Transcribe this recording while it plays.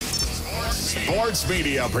Sports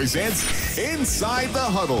Media presents Inside the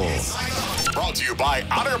Huddle. Brought to you by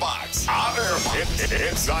OtterBox.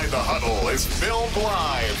 Inside the Huddle is filmed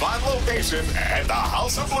live on location at the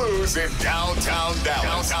House of Blues in downtown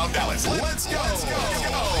Dallas. Let's go.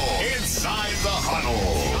 Inside the Huddle.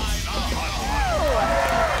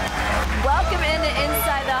 Welcome into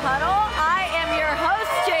Inside the Huddle. I am your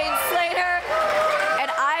host, Jane Slater,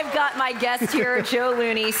 and I've got my guest here, Joe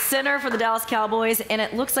Looney, center for the Dallas Cowboys, and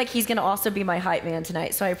it looks like he's going to also be my hype man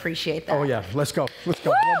tonight, so I appreciate that. Oh, yeah. Let's go. Woo!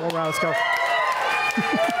 One more round. Let's go.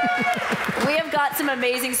 We have got some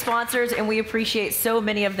amazing sponsors, and we appreciate so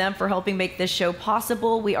many of them for helping make this show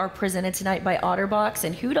possible. We are presented tonight by OtterBox,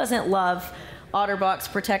 and who doesn't love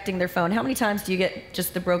OtterBox protecting their phone? How many times do you get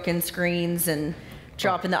just the broken screens and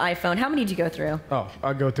dropping the iPhone? How many do you go through? Oh,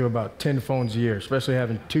 I go through about 10 phones a year, especially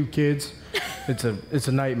having 2 kids. It's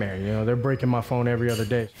a nightmare. You know, they're breaking my phone every other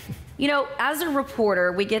day. You know, as a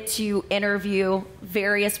reporter, we get to interview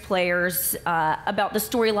various players about the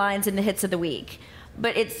storylines and the hits of the week.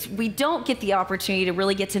 But we don't get the opportunity to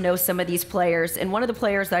really get to know some of these players. And one of the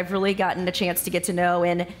players I've really gotten a chance to get to know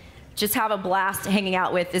and just have a blast hanging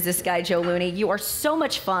out with is this guy, Joe Looney. You are so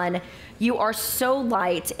much fun. You are so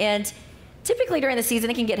light. And typically during the season,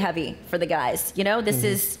 it can get heavy for the guys. You know, this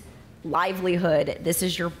is livelihood. This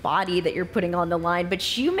is your body that you're putting on the line.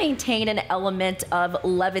 But you maintain an element of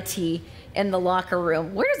levity in the locker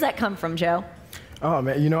room. Where does that come from, Joe? Oh,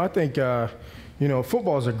 man, you know, I think, you know,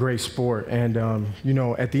 football is a great sport. And, you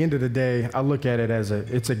know, at the end of the day, I look at it as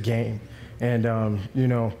it's a game. And, you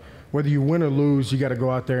know, whether you win or lose, you got to go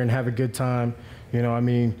out there and have a good time. You know, I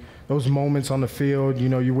mean, those moments on the field, you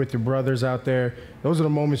know, you're with your brothers out there. Those are the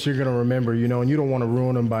moments you're going to remember, you know, and you don't want to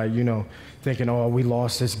ruin them by, you know, thinking, oh, we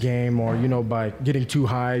lost this game, or, you know, by getting too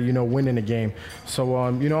high, you know, winning a game. So,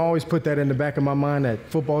 you know, I always put that in the back of my mind that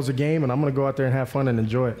football's a game, and I'm going to go out there and have fun and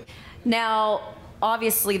enjoy it. Now,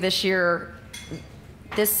 obviously this year,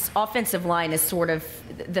 this offensive line is sort of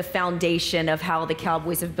the foundation of how the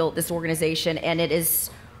Cowboys have built this organization, and it is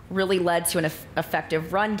really led to an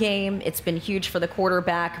effective run game. It's been huge for the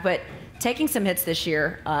quarterback, but taking some hits this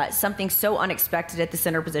year, something so unexpected at the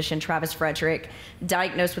center position, Travis Frederick,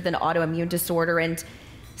 diagnosed with an autoimmune disorder, and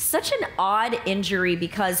such an odd injury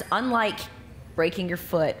because unlike breaking your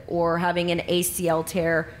foot or having an ACL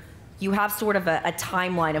tear, you have sort of a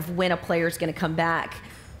timeline of when a player is going to come back.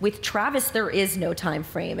 With Travis, there is no time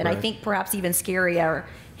frame, and right. I think perhaps even scarier,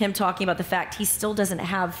 him talking about the fact he still doesn't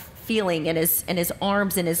have feeling in his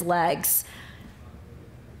arms and his legs.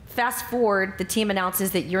 Fast forward, the team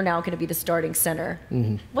announces that you're now going to be the starting center.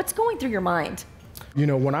 What's going through your mind? You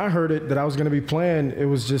know, when I heard it that I was going to be playing, it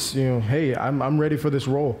was just, you know, hey, I'm ready for this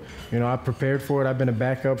role. You know, I prepared for it. I've been a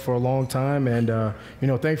backup for a long time, and you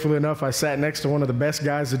know, thankfully enough, I sat next to one of the best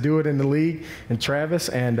guys to do it in the league, and Travis,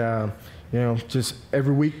 and you know, just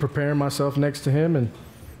every week preparing myself next to him and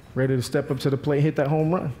ready to step up to the plate, hit that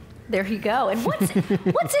home run. There you go. And what's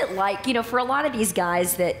it like, you know, for a lot of these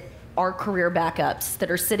guys that are career backups that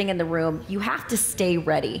are sitting in the room, you have to stay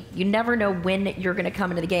ready. You never know when you're going to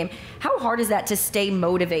come into the game. How hard is that to stay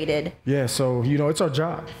motivated? Yeah, so, you know, it's our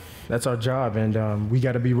job. That's our job, and we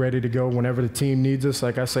got to be ready to go whenever the team needs us.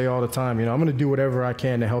 Like I say all the time, you know, I'm going to do whatever I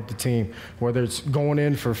can to help the team, whether it's going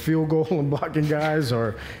in for field goal and blocking guys,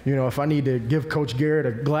 or, you know, if I need to give Coach Garrett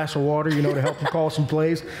a glass of water, you know, to help him call some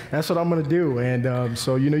plays, that's what I'm going to do. And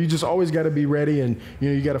so, you know, you just always got to be ready, and, you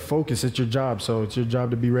know, you got to focus. It's your job, so it's your job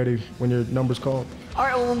to be ready when your number's called. All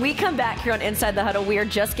right, well, when we come back here on Inside the Huddle, we are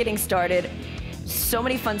just getting started. So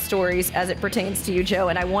many fun stories as it pertains to you, Joe,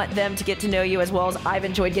 and I want them to get to know you as well as I've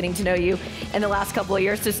enjoyed getting to know you in the last couple of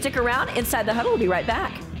years. So stick around. Inside the Huddle, we'll be right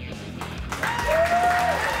back.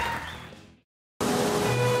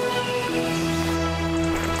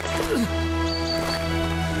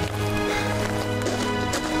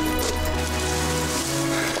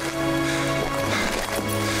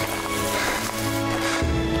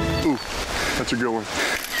 Ooh, that's a good one.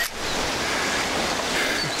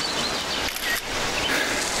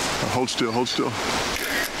 Hold still, hold still.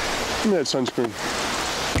 Give me that sunscreen.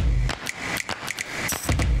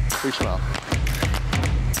 Big smile.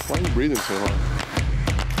 Why are you breathing so hard?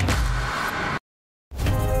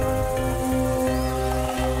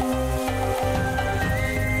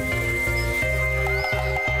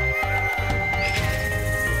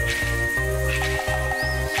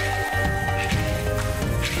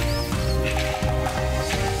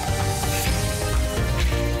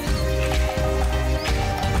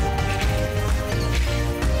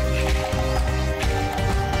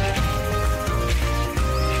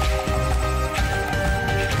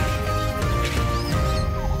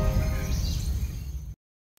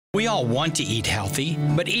 all want to eat healthy,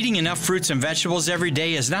 but eating enough fruits and vegetables every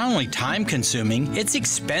day is not only time-consuming, it's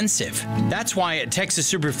expensive. That's why at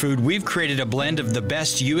Texas Superfood, we've created a blend of the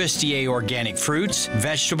best USDA organic fruits,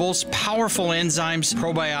 vegetables, powerful enzymes,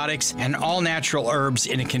 probiotics, and all-natural herbs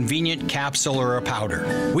in a convenient capsule or a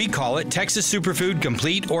powder. We call it Texas Superfood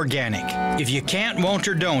Complete Organic. If you can't, won't,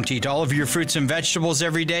 or don't eat all of your fruits and vegetables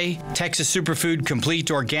every day, Texas Superfood Complete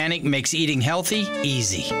Organic makes eating healthy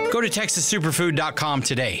easy. Go to TexasSuperfood.com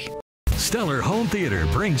today. Stellar Home Theater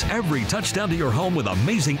brings every touchdown to your home with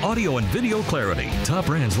amazing audio and video clarity. Top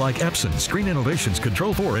brands like Epson, Screen Innovations,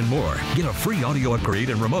 Control4, and more. Get a free audio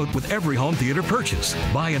upgrade and remote with every home theater purchase.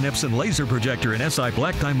 Buy an Epson laser projector and SI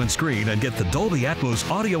Black Diamond screen and get the Dolby Atmos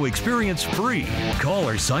audio experience free. Call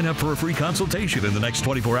or sign up for a free consultation in the next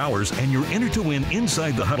 24 hours and you're entered to win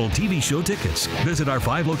Inside the Huddle TV show tickets. Visit our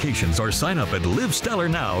 5 locations or sign up at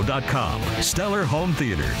livestellarnow.com. Stellar Home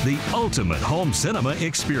Theater, the ultimate home cinema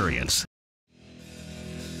experience.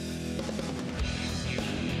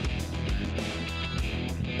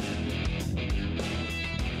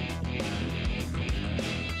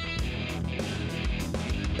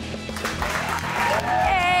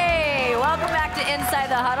 Inside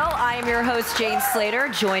the Huddle. I am your host, Jane Slater,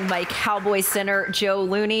 joined by Cowboys center Joe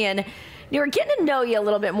Looney, and we're getting to know you a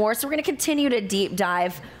little bit more, so we're going to continue to deep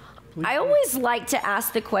dive. I always like to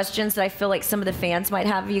ask the questions that I feel like some of the fans might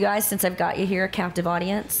have of you guys, since I've got you here, a captive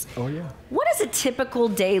audience. Oh, yeah. What does a typical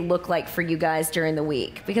day look like for you guys during the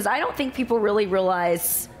week? Because I don't think people really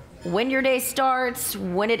realize when your day starts,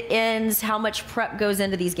 when it ends, how much prep goes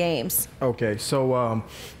into these games. Okay, so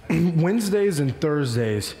Wednesdays and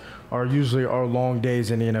Thursdays are usually our long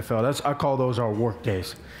days in the NFL. I call those our work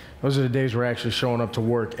days. Those are the days we're actually showing up to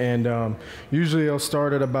work. And usually they'll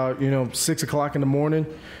start at about 6 o'clock in the morning.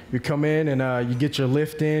 You come in and you get your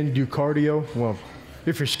lift in, do cardio. Well,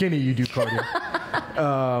 if you're skinny, you do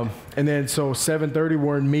cardio. And then so 7:30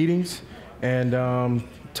 we're in meetings, and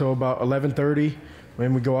till about 11:30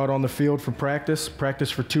 when we go out on the field for practice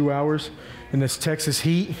for 2 hours in this Texas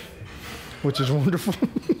heat, which is wonderful.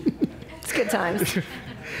 It's good times.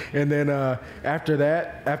 And then after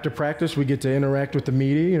that, after practice, we get to interact with the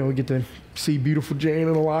media. We get to see beautiful Jane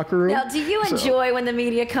in the locker room. Now, do you enjoy when the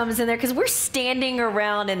media comes in there? Because we're standing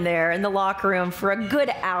around in there in the locker room for a good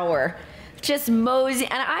hour, just mosey.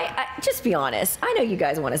 And I just be honest, I know you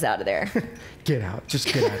guys want us out of there. Get out. Just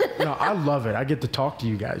get out. No, I love it. I get to talk to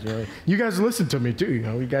you guys. You guys listen to me, too.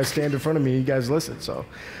 You guys stand in front of me. You guys listen. So,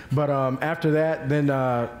 but after that, then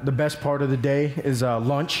the best part of the day is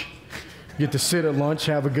lunch. Get to sit at lunch,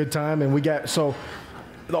 have a good time, and the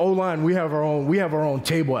O-line, we have our own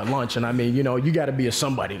table at lunch, and I mean, you got to be a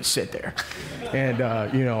somebody to sit there, and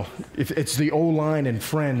if it's the O-line and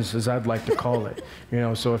friends, as I'd like to call it,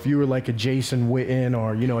 so if you were like a Jason Witten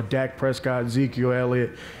or a Dak Prescott, Ezekiel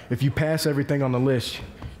Elliott, if you pass everything on the list,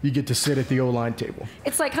 you get to sit at the O-line table.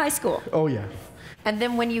 It's like high school. Oh yeah. And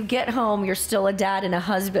then when you get home, you're still a dad and a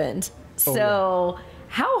husband. So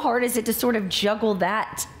how hard is it to sort of juggle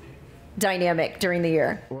that dynamic during the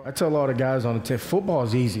year? Well, I tell a lot of guys on the team, football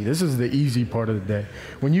is easy. This is the easy part of the day.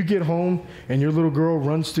 When you get home and your little girl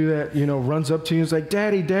runs through that, runs up to you and is like,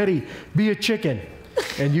 Daddy, be a chicken.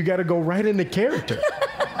 And you got to go right into character.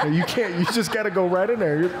 You just got to go right in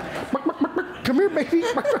there. Come here, baby.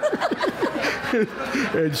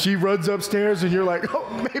 And she runs upstairs and you're like, oh,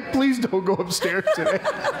 man, please don't go upstairs today.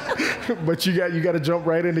 But you got to jump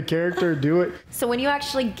right into character and do it. So when you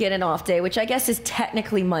actually get an off day, which I guess is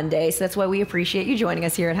technically Monday, so that's why we appreciate you joining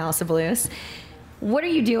us here at House of Blues. What are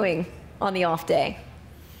you doing on the off day?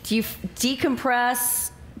 Do you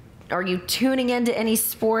decompress? Are you tuning into any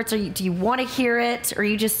sports? Do you want to hear it? Or are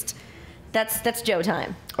you just, that's Joe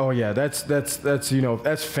time? Oh yeah, that's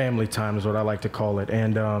family time is what I like to call it.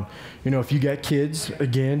 And if you got kids,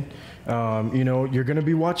 again, you're gonna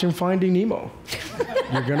be watching Finding Nemo.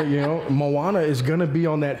 You're gonna, Moana is gonna be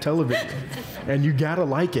on that television, and you gotta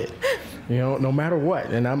like it, no matter what.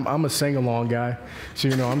 And I'm a sing-along guy, so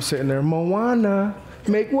I'm sitting there, Moana,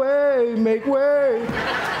 make way, make way.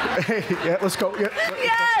 Hey, yeah, let's go. Yeah.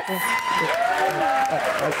 Yes.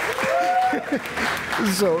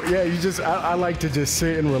 So yeah, I like to just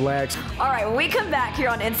sit and relax. All right, when we come back here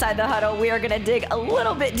on Inside the Huddle, we are going to dig a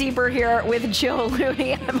little bit deeper here with Joe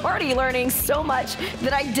Looney. I'm already learning so much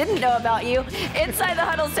that I didn't know about you. Inside the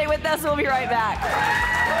Huddle, stay with us. We'll be right back.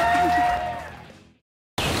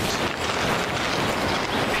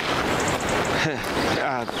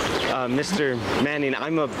 Mr. Manning,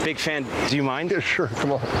 I'm a big fan. Do you mind? Yeah, sure.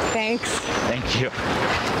 Come on. Thanks. Thank you.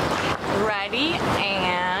 Ready,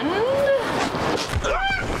 and...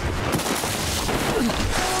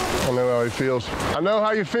 I know how he feels. I know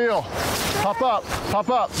how you feel. Pop up. Pop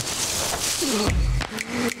up.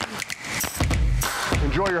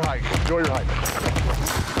 Enjoy your hike. Enjoy your hike.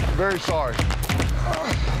 Very sorry.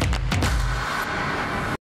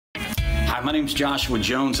 Hi, my name's Joshua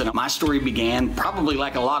Jones, and my story began probably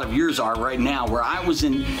like a lot of yours are right now, where I was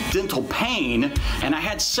in dental pain, and I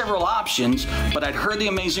had several options, but I'd heard the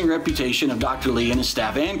amazing reputation of Dr. Lee and his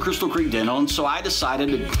staff and Crystal Creek Dental, and so I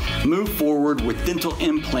decided to move forward with dental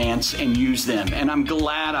implants and use them, and I'm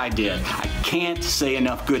glad I did. I can't say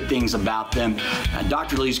enough good things about them.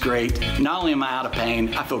 Dr. Lee's great. Not only am I out of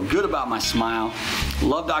pain, I feel good about my smile.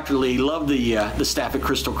 Love Dr. Lee, love the staff at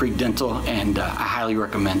Crystal Creek Dental, and I highly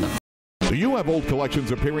recommend them. Do you have old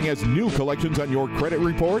collections appearing as new collections on your credit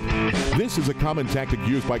report? This is a common tactic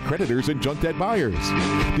used by creditors and junk debt buyers.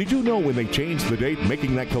 Did you know when they changed the date,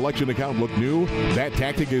 making that collection account look new, that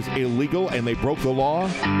tactic is illegal and they broke the law?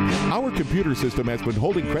 Our computer system has been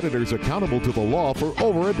holding creditors accountable to the law for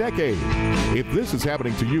over a decade. If this is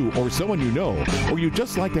happening to you or someone you know, or you'd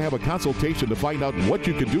just like to have a consultation to find out what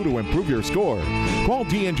you can do to improve your score, call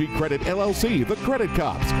DNG Credit LLC, the Credit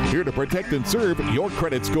Cops, here to protect and serve your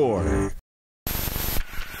credit score.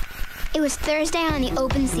 It was Thursday on the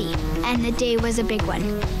open sea, and the day was a big one.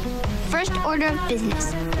 First order of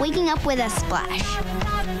business, waking up with a splash.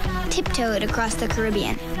 Tiptoed across the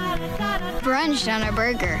Caribbean. Brunched on a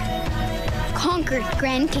burger. Conquered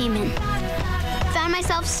Grand Cayman. Found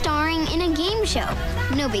myself starring in a game show.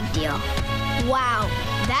 No big deal. Wow,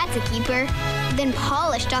 that's a keeper. Then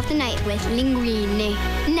polished off the night with linguine.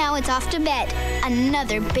 Now it's off to bed.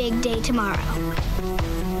 Another big day tomorrow.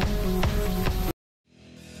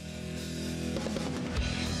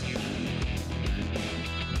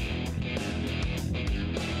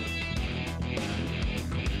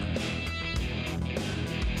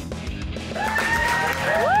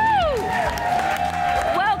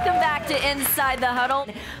 Inside the Huddle.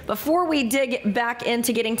 Before we dig back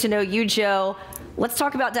into getting to know you, Joe, let's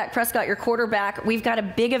talk about Dak Prescott, your quarterback. We've got a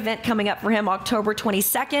big event coming up for him October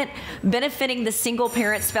 22nd, benefiting the Single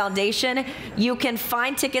Parents Foundation. You can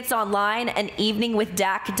find tickets online at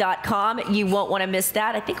eveningwithdak.com. You won't want to miss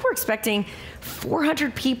that. I think we're expecting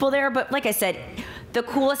 400 people there, but like I said, the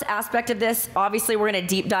coolest aspect of this, obviously we're going to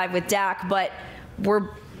deep dive with Dak, but we're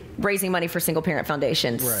raising money for Single Parent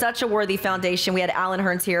Foundation. Right. Such a worthy foundation. We had Alan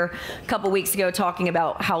Hearns here a couple weeks ago talking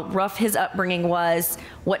about how rough his upbringing was,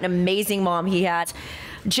 what an amazing mom he had.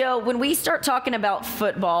 Joe, when we start talking about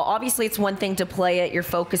football, obviously it's one thing to play it, you're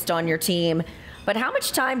focused on your team, but how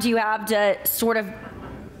much time do you have to sort of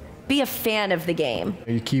be a fan of the game?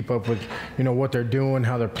 You keep up with, what they're doing,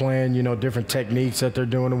 how they're playing, different techniques that they're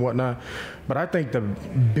doing and whatnot. But I think the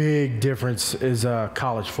big difference is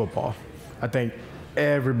college football. I think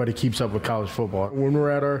everybody keeps up with college football. When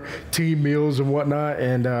we're at our team meals and whatnot,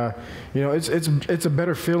 and it's a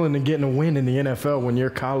better feeling than getting a win in the NFL when your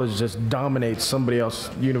college just dominates somebody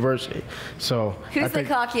else's university. So who's the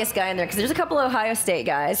cockiest guy in there? Because there's a couple of Ohio State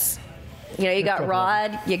guys. You got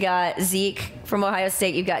Rod, you got Zeke from Ohio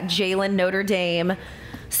State, you got Jalen, Notre Dame.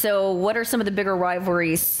 So what are some of the bigger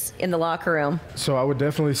rivalries in the locker room? So I would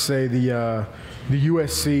definitely say the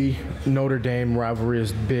USC Notre Dame rivalry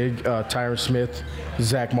is big. Tyron Smith,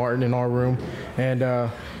 Zach Martin in our room, and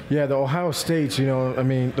the Ohio States.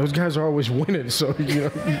 Those guys are always winning, so you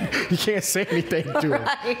can't say anything to them.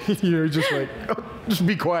 Right. You're just like, just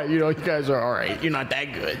be quiet. You guys are all right. You're not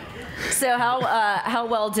that good. So how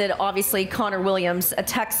well did, obviously, Connor Williams, a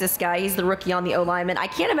Texas guy, he's the rookie on the O-lineman. I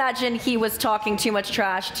can't imagine he was talking too much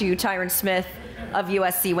trash to Tyron Smith of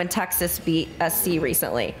USC when Texas beat SC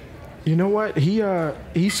recently. You know what?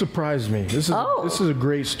 He surprised me. This is a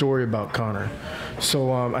great story about Connor.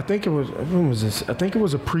 So I think it was, when was this? I think it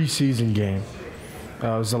was a preseason game. It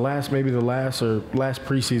was the last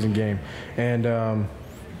preseason game, and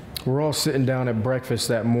we're all sitting down at breakfast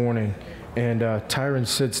that morning. And Tyron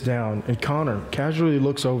sits down, and Connor casually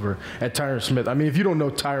looks over at Tyron Smith. If you don't know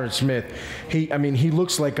Tyron Smith, he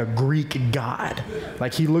looks like a Greek god.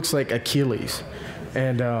 Like, he looks like Achilles.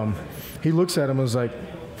 And he looks at him and was like,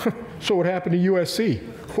 so what happened to USC?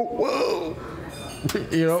 Whoa.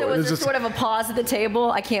 So was there sort of a pause at the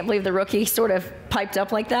table? I can't believe the rookie sort of piped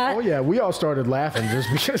up like that. Oh, yeah. We all started laughing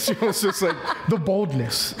just because it's just like the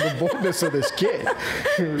boldness of this kid.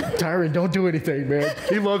 Tyron, don't do anything, man.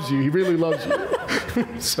 He loves you. He really loves you.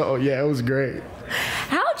 So, yeah, it was great.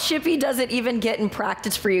 How chippy does it even get in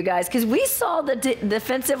practice for you guys? Because we saw the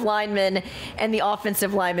defensive linemen and the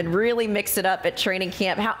offensive linemen really mix it up at training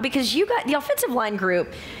camp. Because you got the offensive line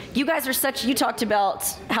group, you guys are you talked about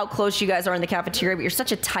how close you guys are in the cafeteria, but you're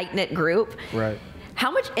such a tight-knit group. Right.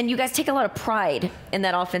 How much, and you guys take a lot of pride in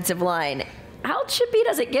that offensive line. how chippy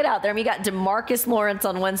does it get out there? I mean, you got DeMarcus Lawrence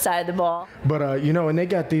on one side of the ball. But, you know, and they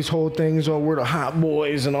got these whole things on we're the hot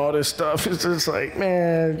boys and all this stuff. It's just like,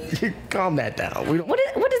 man, calm that down.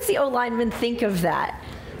 What does the O-lineman think of that?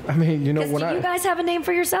 I mean, you know, do you guys have a name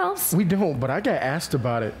for yourselves? We don't, but I got asked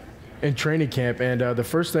about it in training camp, and the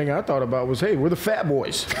first thing I thought about was, hey, we're the fat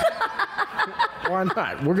boys. Why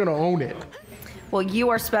not? We're going to own it. Well, you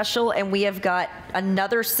are special, and we have got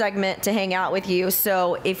another segment to hang out with you.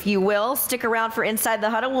 So if you will, stick around for Inside the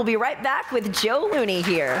Huddle. We'll be right back with Joe Looney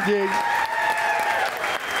here.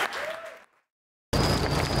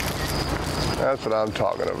 That's what I'm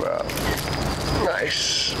talking about.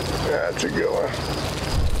 Nice. That's a good one.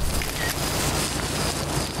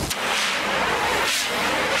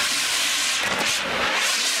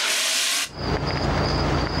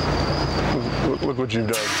 Look what you've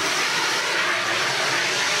done.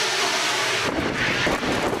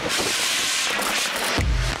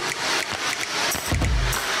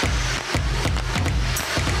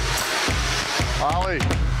 Ollie,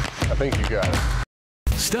 I think you got it.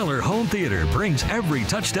 Stellar Home Theater brings every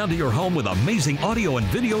touchdown to your home with amazing audio and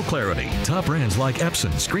video clarity. Top brands like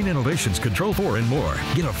Epson, Screen Innovations, Control4, and more.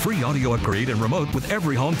 Get a free audio upgrade and remote with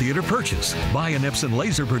every home theater purchase. Buy an Epson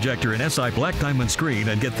laser projector and SI Black Diamond screen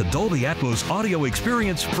and get the Dolby Atmos audio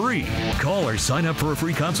experience free. Call or sign up for a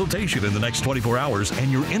free consultation in the next 24 hours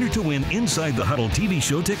and you're entered to win Inside the Huddle TV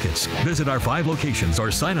show tickets. Visit our 5 locations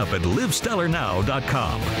or sign up at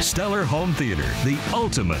livestellarnow.com. Stellar Home Theater, the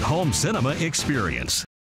ultimate home cinema experience.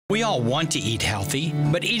 We all want to eat healthy,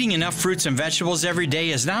 but eating enough fruits and vegetables every day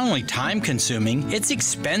is not only time-consuming, it's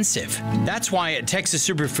expensive. That's why at Texas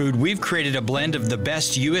Superfood, we've created a blend of the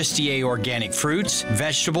best USDA organic fruits,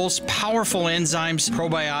 vegetables, powerful enzymes,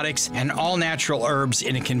 probiotics, and all-natural herbs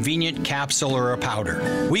in a convenient capsule or a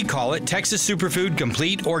powder. We call it Texas Superfood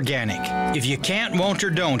Complete Organic. If you can't, won't, or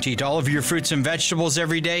don't eat all of your fruits and vegetables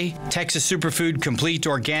every day, Texas Superfood Complete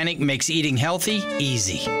Organic makes eating healthy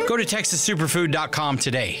easy. Go to TexasSuperfood.com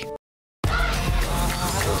today.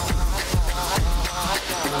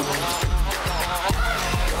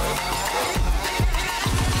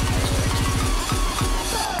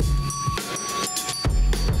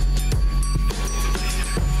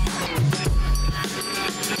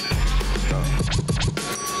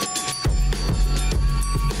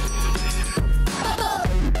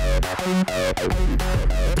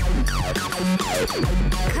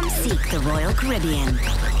 Come seek the Royal Caribbean.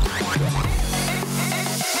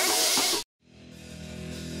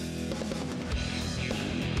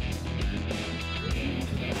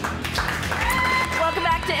 Welcome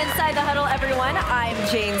back to Inside the Huddle, everyone. I'm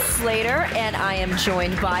Jane Slater, and I am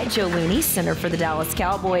joined by Joe Looney, center for the Dallas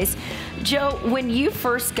Cowboys. Joe, when you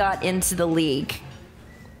first got into the league,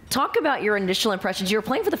 talk about your initial impressions. You were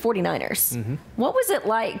playing for the 49ers. Mm-hmm. What was it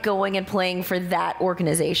like going and playing for that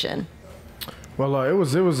organization? Well, it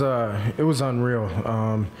was unreal.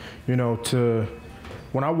 You know,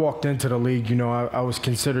 when I walked into the league, you know, I was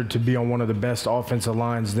considered to be on one of the best offensive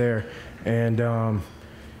lines there, and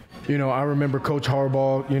you know, I remember Coach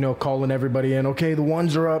Harbaugh, you know, calling everybody in. Okay, the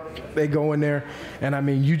ones are up. They go in there, and I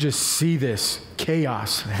mean, you just see this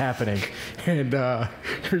chaos happening, and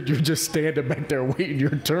you're just standing back there waiting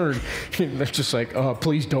your turn. And they're just like,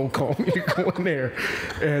 please don't call me to go in there.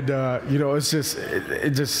 And you know, it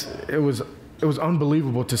was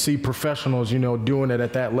unbelievable to see professionals, you know, doing it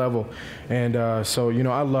at that level. And so, you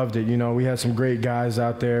know, I loved it. You know, we had some great guys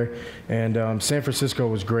out there, and San Francisco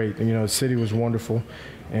was great. You know, the city was wonderful,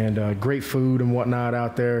 and great food and whatnot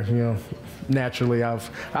out there. You know, naturally, I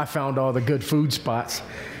found all the good food spots.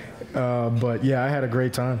 But yeah, I had a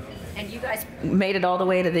great time. And you guys made it all the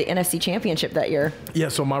way to the NFC Championship that year. Yeah,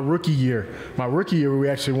 so my rookie year, we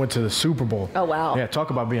actually went to the Super Bowl. Oh, wow. Yeah, talk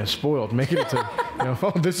about being spoiled. Making it to, you know,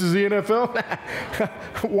 oh, this is the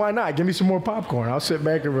NFL? Why not? Give me some more popcorn. I'll sit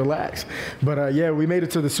back and relax. But, yeah, we made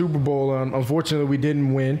it to the Super Bowl. Unfortunately, we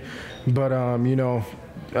didn't win. But, you know,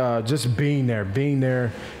 just being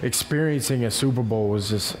there, experiencing a Super Bowl was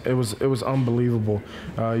just, it was unbelievable.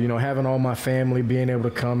 You know, having all my family, being able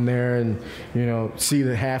to come there and, you know, see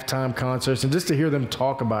the halftime concerts and just to hear them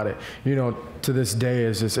talk about it, you know, to this day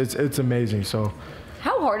is just, it's amazing. So.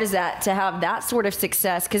 How hard is that to have that sort of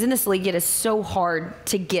success? Because in this league, it is so hard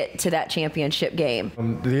to get to that championship game.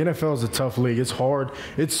 The NFL is a tough league. It's hard.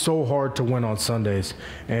 It's so hard to win on Sundays.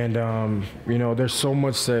 And, you know, there's so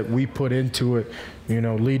much that we put into it, you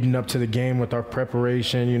know, leading up to the game with our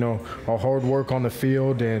preparation, you know, our hard work on the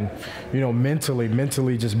field and, you know,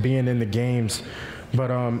 mentally just being in the games. But,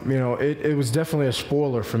 you know, it was definitely a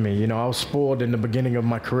spoiler for me. You know, I was spoiled in the beginning of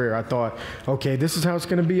my career. I thought, okay, this is how it's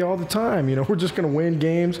going to be all the time. You know, we're just going to win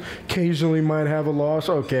games, occasionally might have a loss.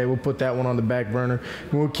 Okay, we'll put that one on the back burner,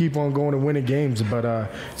 and we'll keep on going and winning games. But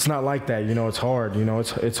it's not like that. You know, it's hard. You know,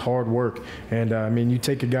 it's hard work. And, I mean, you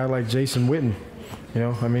take a guy like Jason Witten, you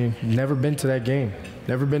know, I mean, never been to that game.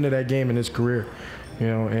 Never been to that game in his career. You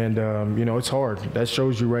know, and, you know, it's hard. That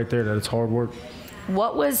shows you right there that it's hard work.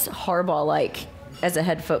 What was Harbaugh like as a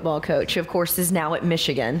head football coach, who of course is now at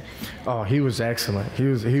Michigan? Oh, he was excellent.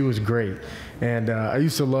 He was great. And I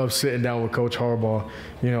used to love sitting down with Coach Harbaugh.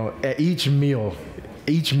 You know, at each meal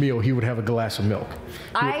he would have a glass of milk.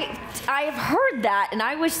 I've heard that, and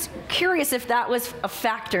I was curious if that was a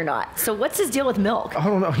fact or not. So what's his deal with milk? I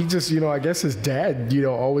don't know. He just, you know, I guess his dad, you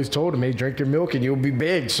know, always told him, hey, drink your milk and you'll be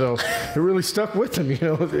big. So it really stuck with him, you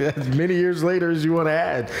know, as many years later as you want to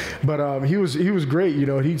add. But he was great. You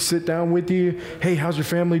know, he'd sit down with you. Hey, how's your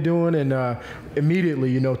family doing? And immediately,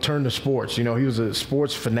 you know, turn to sports. You know, he was a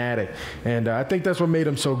sports fanatic. And I think that's what made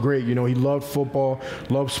him so great. You know, he loved football,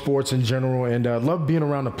 loved sports in general, and loved being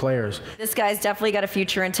around the players. This guy's definitely got a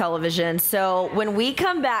future in television. So when we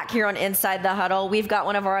come back here on Inside the Huddle, we've got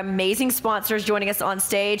one of our amazing sponsors joining us on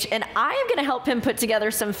stage, and I am going to help him put together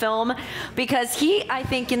some film because I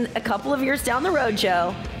think in a couple of years down the road,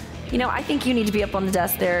 Joe, you know, I think you need to be up on the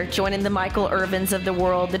desk there, joining the Michael Irvins of the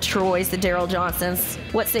world, the Troys, the Daryl Johnsons.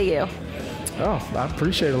 What say you? Oh, I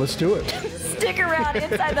appreciate it. Let's do it. Stick around.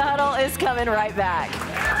 Inside the Huddle is coming right back.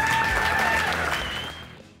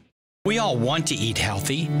 We all want to eat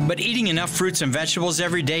healthy, but eating enough fruits and vegetables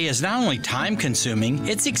every day is not only time-consuming,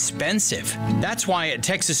 it's expensive. That's why at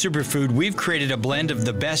Texas Superfood, we've created a blend of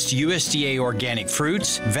the best USDA organic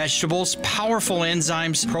fruits, vegetables, powerful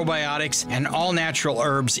enzymes, probiotics, and all-natural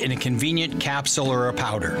herbs in a convenient capsule or a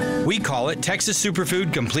powder. We call it Texas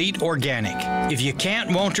Superfood Complete Organic. If you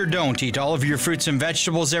can't, won't, or don't eat all of your fruits and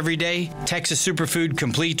vegetables every day, Texas Superfood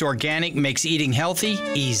Complete Organic makes eating healthy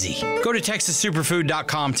easy. Go to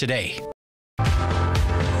TexasSuperfood.com today.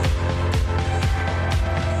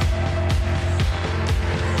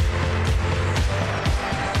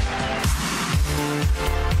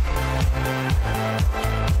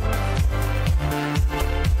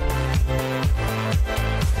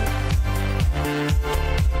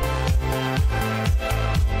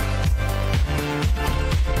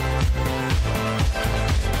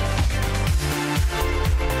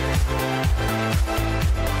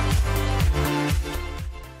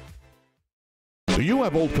 Do you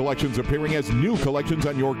have old collections appearing as new collections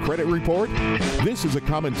on your credit report? This is a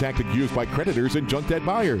common tactic used by creditors and junk debt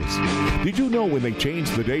buyers. Did you know when they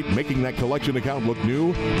changed the date making that collection account look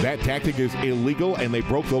new, that tactic is illegal and they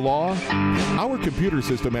broke the law? Our computer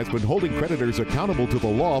system has been holding creditors accountable to the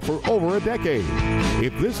law for over a decade.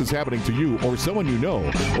 If this is happening to you or someone you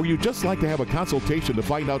know, or you'd just like to have a consultation to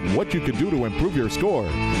find out what you can do to improve your score,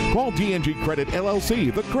 call DNG Credit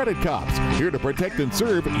LLC, the Credit Cops, here to protect and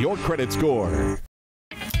serve your credit score.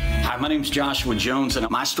 Hi, my name's Joshua Jones, and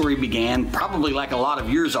my story began probably like a lot of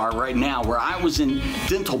yours are right now, where I was in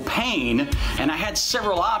dental pain, and I had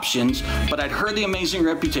several options, but I'd heard the amazing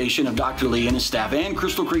reputation of Dr. Lee and his staff and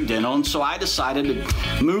Crystal Creek Dental, and so I decided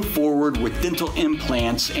to move forward with dental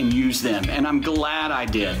implants and use them, and I'm glad I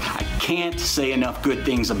did. I can't say enough good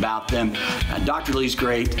things about them. Dr. Lee's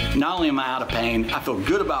great. Not only am I out of pain, I feel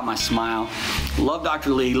good about my smile. Love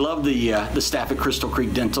Dr. Lee, love the staff at Crystal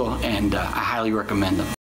Creek Dental, and I highly recommend them.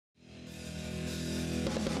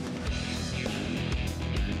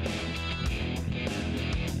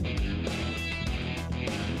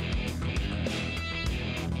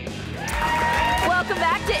 Welcome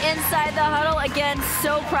back to Inside the Huddle. Again,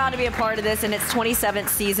 so proud to be a part of this in its 27th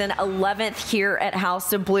season, 11th here at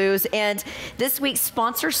House of Blues. And this week's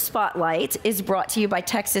sponsor spotlight is brought to you by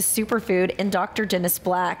Texas Superfood and Dr. Dennis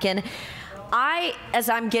Black. And as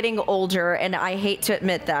I'm getting older, and I hate to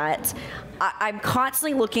admit that, I'm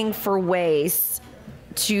constantly looking for ways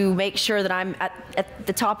to make sure that I'm at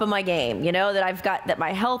the top of my game, you know, that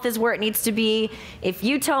my health is where it needs to be. If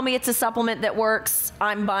you tell me it's a supplement that works,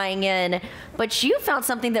 I'm buying in. But you found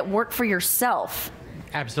something that worked for yourself.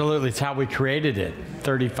 Absolutely. It's how we created it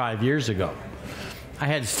 35 years ago. I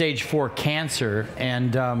had stage 4 cancer,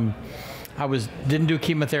 and didn't do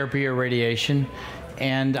chemotherapy or radiation,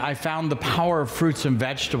 and I found the power of fruits and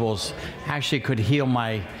vegetables actually could heal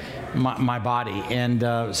my body,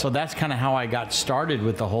 and so that's kind of how I got started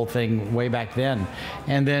with the whole thing way back then.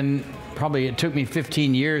 And then probably it took me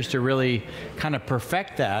 15 years to really kind of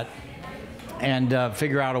perfect that and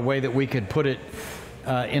figure out a way that we could put it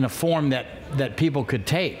in a form that people could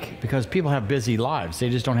take, because people have busy lives. They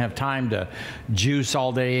just don't have time to juice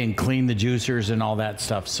all day and clean the juicers and all that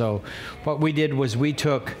stuff. So what we did was we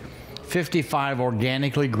took 55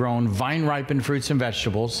 organically grown vine-ripened fruits and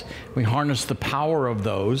vegetables. We harnessed the power of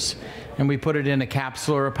those, and we put it in a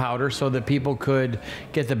capsule or a powder so that people could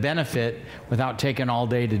get the benefit without taking all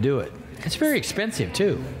day to do it. It's very expensive,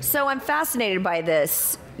 too. So I'm fascinated by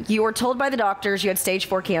this. You were told by the doctors you had stage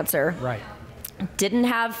 4 cancer. Right. Didn't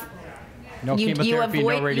have... No chemotherapy,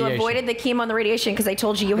 no radiation. You avoided the chemo and the radiation because they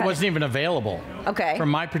told you It wasn't even available. Okay. For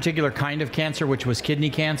my particular kind of cancer, which was kidney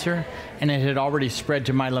cancer, and it had already spread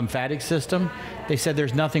to my lymphatic system, they said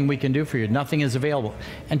there's nothing we can do for you. Nothing is available.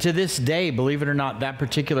 And to this day, believe it or not, that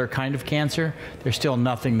particular kind of cancer, there's still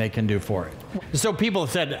nothing they can do for it. So people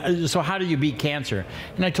said, so how do you beat cancer?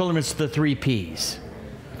 And I told them it's the 3 Ps: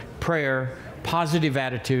 prayer, positive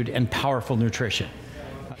attitude, and powerful nutrition.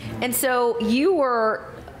 And so you were...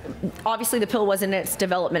 Obviously, the pill wasn't in its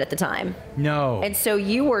development at the time. No. And so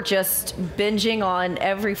you were just binging on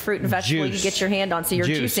every fruit and vegetable you get your hand on. So you're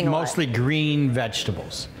juicing a lot. Mostly green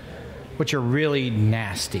vegetables, which are really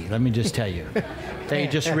nasty. Let me just tell you, they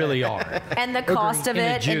just really are. And the cost of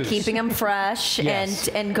it, and keeping them fresh, Yes.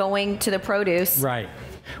 and going to the produce. Right.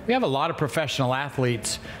 We have a lot of professional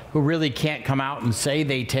athletes who really can't come out and say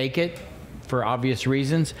they take it for obvious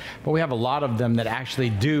reasons, but we have a lot of them that actually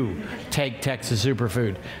do take Texas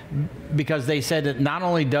Superfood, because they said that not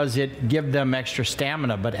only does it give them extra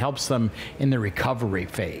stamina, but helps them in the recovery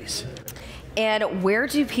phase. And where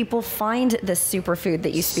do people find this superfood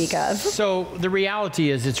that you speak of? So the reality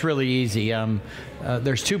is it's really easy.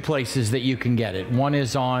 There's 2 places that you can get it. One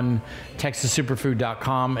is on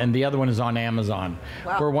TexasSuperfood.com, and the other one is on Amazon.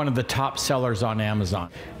 Wow. We're one of the top sellers on Amazon.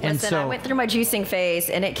 And Listen, so I went through my juicing phase,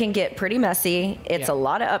 and it can get pretty messy. It's a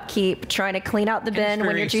lot of upkeep, trying to clean out the bin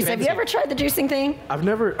when you're juicing. Have you ever tried the juicing thing? I've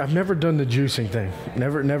never done the juicing thing.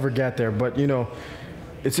 Never got there. But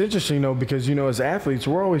it's interesting though, because as athletes,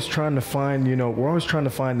 we're always trying to find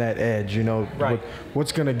that edge. Right.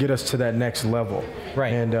 What's going to get us to that next level.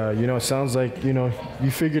 Right. And it sounds like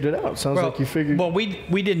you figured it out. Sounds like you figured. Well,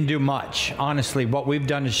 we didn't do much, honestly. What we've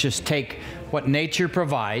done is just take what nature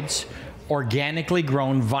provides, organically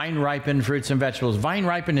grown, vine-ripened fruits and vegetables.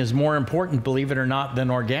 Vine-ripened is more important, believe it or not,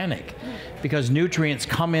 than organic, because nutrients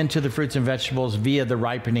come into the fruits and vegetables via the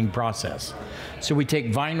ripening process. So we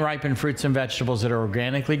take vine-ripened fruits and vegetables that are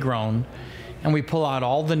organically grown, and we pull out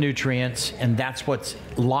all the nutrients, and that's what's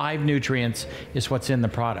live nutrients is what's in the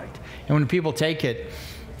product. And when people take it,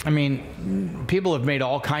 I mean, people have made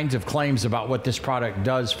all kinds of claims about what this product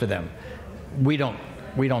does for them. We don't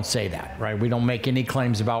say that, right? We don't make any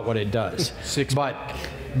claims about what it does.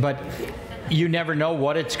 But you never know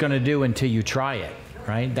what it's going to do until you try it,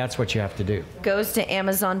 right? That's what you have to do. Goes to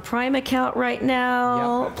Amazon Prime account right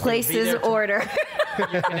now. Yep. Places order.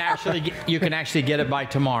 You can actually get it by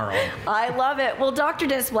tomorrow. I love it. Well, Dr.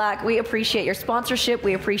 Dennis Black, we appreciate your sponsorship.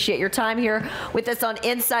 We appreciate your time here with us on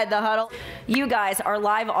Inside the Huddle. You guys, our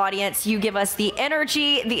live audience, you give us the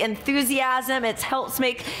energy, the enthusiasm. It helps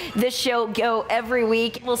make this show go every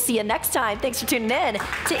week. We'll see you next time. Thanks for tuning in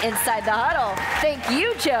to Inside the Huddle. Thank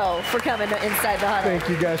you, Joe, for coming to Inside the Huddle. Thank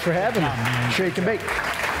you guys for having me. Shake and bake.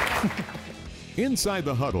 Inside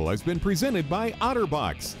the Huddle has been presented by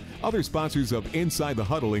OtterBox. Other sponsors of Inside the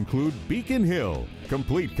Huddle include Beacon Hill,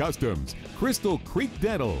 Complete Customs, Crystal Creek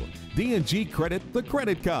Dental, D&G Credit, The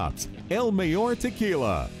Credit Cops, El Mayor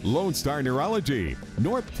Tequila, Lone Star Neurology,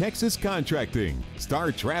 North Texas Contracting,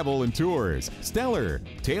 Star Travel and Tours, Stellar,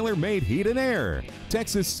 Tailor Made Heat and Air,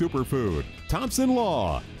 Texas Superfood, Thompson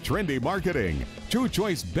Law, Trendy Marketing, True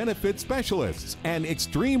Choice Benefit Specialists, and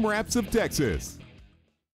Extreme Wraps of Texas.